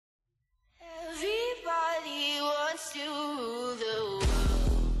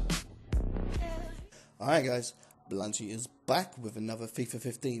Alright guys, Blanchy is back with another FIFA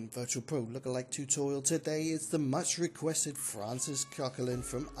 15 Virtual Pro lookalike tutorial. Today it's the much requested Francis Coquelin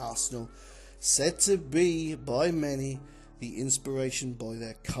from Arsenal, said to be by many the inspiration by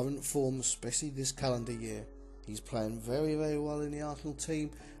their current form, especially this calendar year. He's playing very well in the Arsenal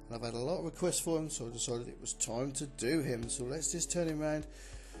team and I've had a lot of requests for him, so I decided it was time to do him. So let's just turn him around.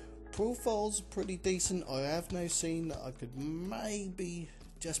 Profile's pretty decent. I have now seen that I could maybe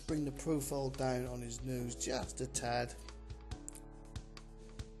just bring the profile down on his nose just a tad,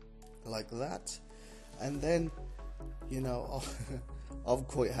 like that, and then, you know, I'm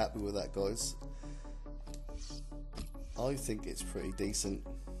quite happy with that, guys. I think it's pretty decent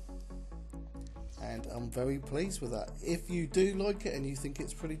and I'm very pleased with that. If you do like it and you think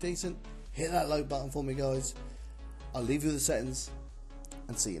it's pretty decent, hit that like button for me, guys. I'll leave you the settings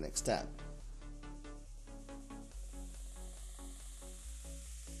and see you next time.